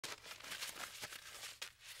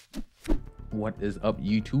What is up,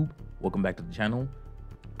 YouTube? Welcome back to the channel.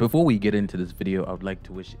 Before we get into this video, I would like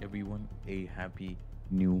to wish everyone a happy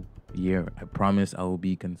new year. I promise I will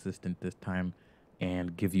be consistent this time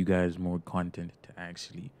and give you guys more content to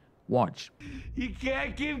actually watch. You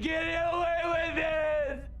can't keep getting away with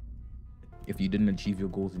it! If you didn't achieve your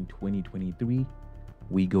goals in 2023,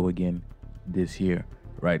 we go again this year,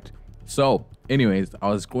 right? So anyways, I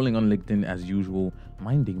was scrolling on LinkedIn as usual,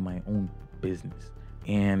 minding my own business,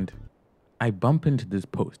 and I bump into this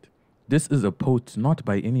post. This is a post not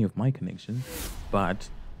by any of my connections, but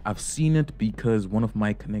I've seen it because one of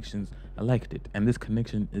my connections liked it, and this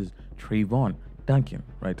connection is Trayvon Duncan,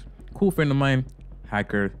 right? Cool friend of mine,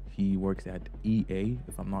 hacker. He works at EA,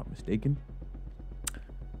 if I'm not mistaken.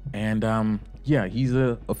 And yeah, he's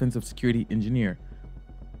a offensive security engineer.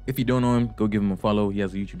 If you don't know him, go give him a follow. He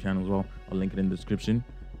has a YouTube channel as well. I'll link it in the description.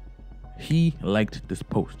 He liked this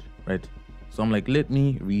post, right? So I'm like, let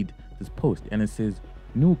me read this post. And it says,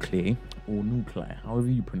 nuclei or nuclei, however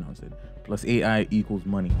you pronounce it, plus AI equals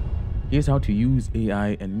money. Here's how to use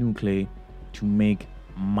AI and nuclei to make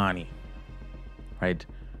money, right?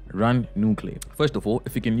 Run nuclei. First of all,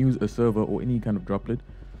 if you can use a server or any kind of droplet,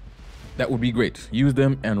 that would be great. Use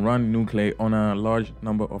them and run nuclei on a large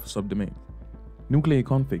number of subdomains. Nuclei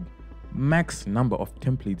config, max number of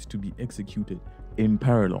templates to be executed in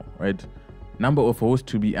parallel, right? Number of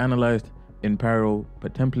hosts to be analyzed in parallel per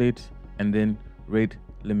template, and then rate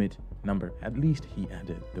limit number. At least he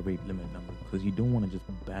added the rate limit number, because you don't want to just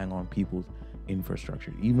bang on people's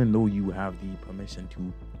infrastructure, even though you have the permission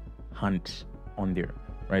to hunt on there,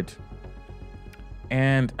 right?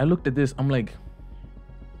 And I looked at this, I'm like,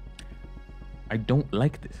 I don't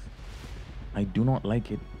like this. I do not like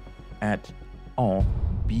it at all,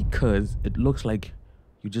 because it looks like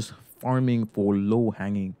you're just farming for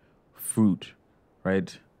low-hanging fruit,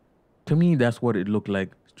 right? To me, that's what it looked like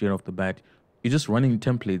straight off the bat. You're just running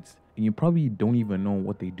templates, and you probably don't even know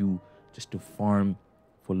what they do just to farm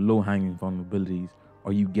for low-hanging vulnerabilities.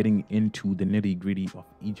 Are you getting into the nitty-gritty of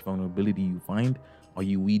each vulnerability you find? Are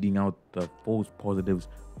you weeding out the false positives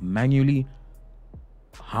manually?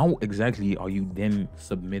 How exactly are you then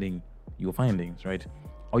submitting your findings, right?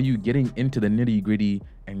 Are you getting into the nitty-gritty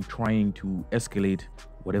and trying to escalate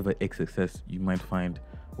whatever XSS you might find,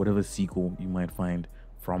 whatever SQL you might find,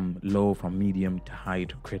 from low, from medium to high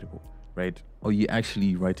to critical, right? Are you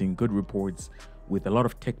actually writing good reports with a lot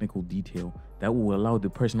of technical detail that will allow the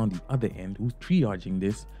person on the other end who's triaging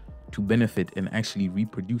this to benefit and actually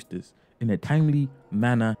reproduce this in a timely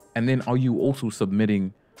manner? And then are you also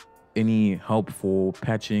submitting any help for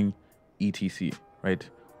patching, etc., right?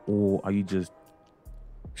 Or are you just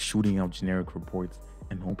shooting out generic reports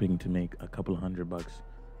and hoping to make a couple $100,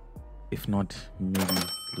 if not maybe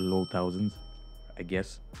low thousands, I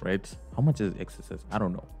guess, right? How much is XSS? I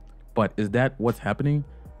don't know. But is that what's happening?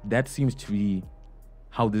 That seems to be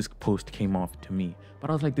how this post came off to me. But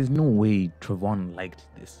I was like, there's no way Trayvon liked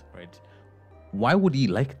this, right? Why would he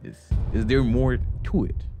like this? Is there more to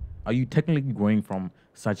it? Are you technically going from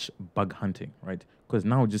such bug hunting, right? Because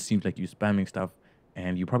now it just seems like you're spamming stuff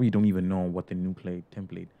and you probably don't even know what the nuclei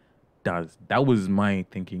template does. That was my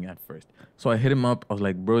thinking at first. So I hit him up. I was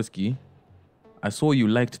like, broski, I saw you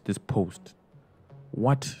liked this post.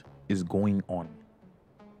 What is going on?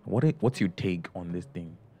 What's your take on this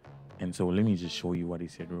thing? And so let me just show you what he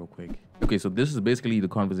said real quick. Okay, so this is basically the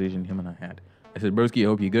conversation him and I had. I said, broski, I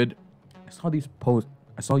hope you're good. I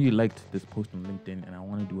saw you liked this post on LinkedIn and I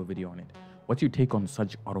want to do a video on it. What's your take on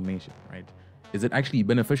such automation, right? Is it actually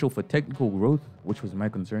beneficial for technical growth, which was my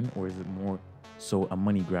concern, or is it more so a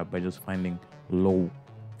money grab by just finding low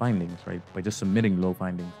findings, right? By just submitting low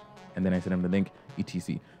findings. And then I sent him the link,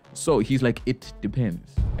 etc. So he's like, it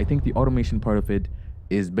depends. I think the automation part of it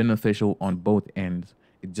is beneficial on both ends.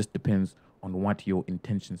 It just depends on what your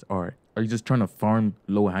intentions are. Are you just trying to farm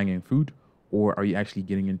low-hanging fruit, or are you actually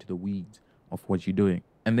getting into the weeds of what you're doing?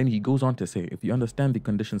 And then he goes on to say, if you understand the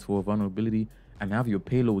conditions for a vulnerability and have your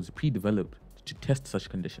payloads pre-developed to test such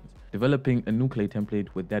conditions, developing a nuclei template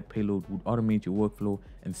with that payload would automate your workflow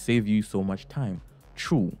and save you so much time.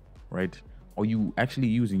 True, right? Are you actually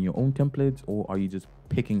using your own templates, or are you just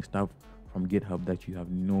picking stuff from GitHub that you have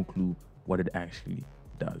no clue what it actually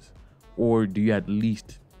does? Or do you at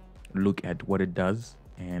least look at what it does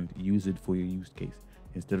and use it for your use case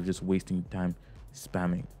instead of just wasting time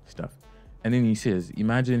spamming stuff? And then he says,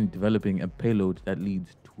 imagine developing a payload that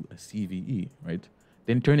leads to a CVE, right?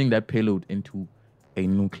 Then turning that payload into a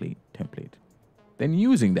nuclei template. Then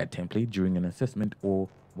using that template during an assessment or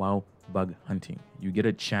while bug hunting. You get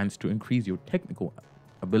a chance to increase your technical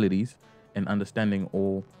abilities and understanding,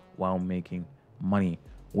 all while making money.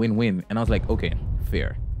 Win-win. And I was like, okay,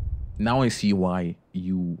 fair. Now I see why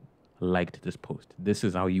you liked this post. This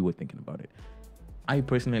is how you were thinking about it. I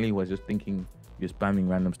personally was just thinking you're spamming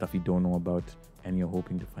random stuff you don't know about, and you're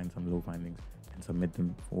hoping to find some low findings and submit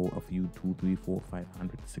them for a few $200, $300, $400, $500,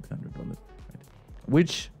 $600, right?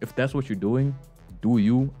 Which, if that's what you're doing, do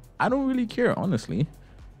you? I don't really care, honestly.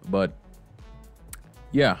 But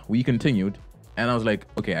yeah, we continued, and I was like,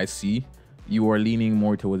 okay, I see you are leaning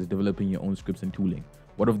more towards developing your own scripts and tooling.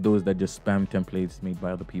 What of those that just spam templates made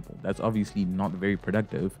by other people? That's obviously not very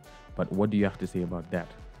productive, but what do you have to say about that?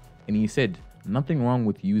 And he said, nothing wrong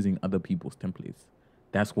with using other people's templates.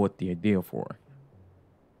 That's what they're there for.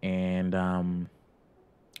 And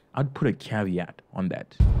I'd put a caveat on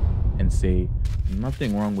that and say,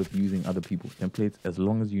 nothing wrong with using other people's templates as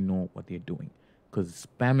long as you know what they're doing. Because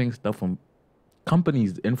spamming stuff from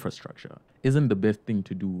companies' infrastructure isn't the best thing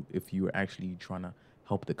to do if you're actually trying to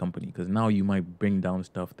help the company, because now you might bring down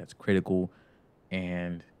stuff that's critical,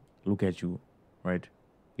 and look at you, right?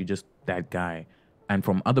 You're just that guy. And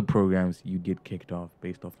from other programs, you get kicked off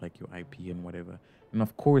based off like your IP and whatever. And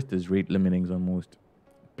of course, there's rate limitings on most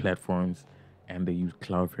platforms, and they use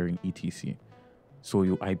Cloudflare and etc. So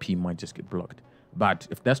your IP might just get blocked. But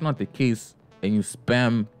if that's not the case, and you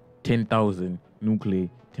spam 10,000 Nuclei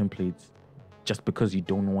templates just because you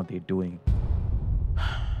don't know what they're doing,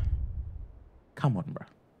 come on, bro.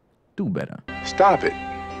 Do better. Stop it.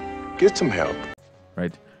 Get some help.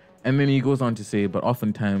 Right? And then he goes on to say, but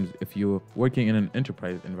oftentimes, if you're working in an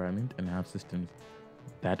enterprise environment and have systems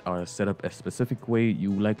that are set up a specific way,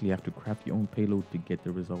 you likely have to craft your own payload to get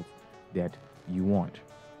the results that you want.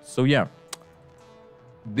 So yeah,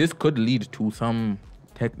 this could lead to some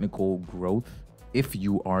technical growth if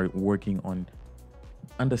you are working on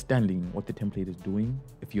understanding what the template is doing,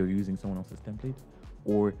 if you're using someone else's template,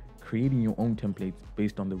 or creating your own templates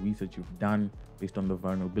based on the research you've done, based on the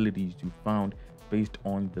vulnerabilities you found, based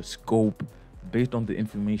on the scope, based on the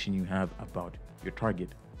information you have about your target.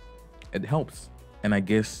 It helps. And I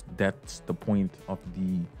guess that's the point of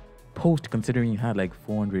the post, considering you had like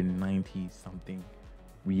 490 something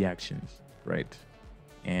reactions, right?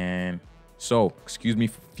 And so, excuse me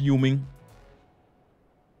for fuming,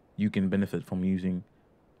 you can benefit from using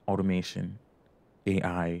automation,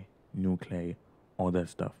 AI, Nuclei, all that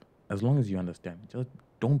stuff, as long as you understand. Just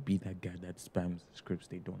don't be that guy that spams scripts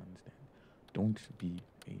they don't understand. Don't be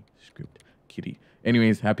a script kitty.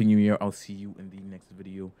 Anyways, happy new year. I'll see you in the next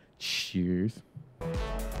video. Cheers.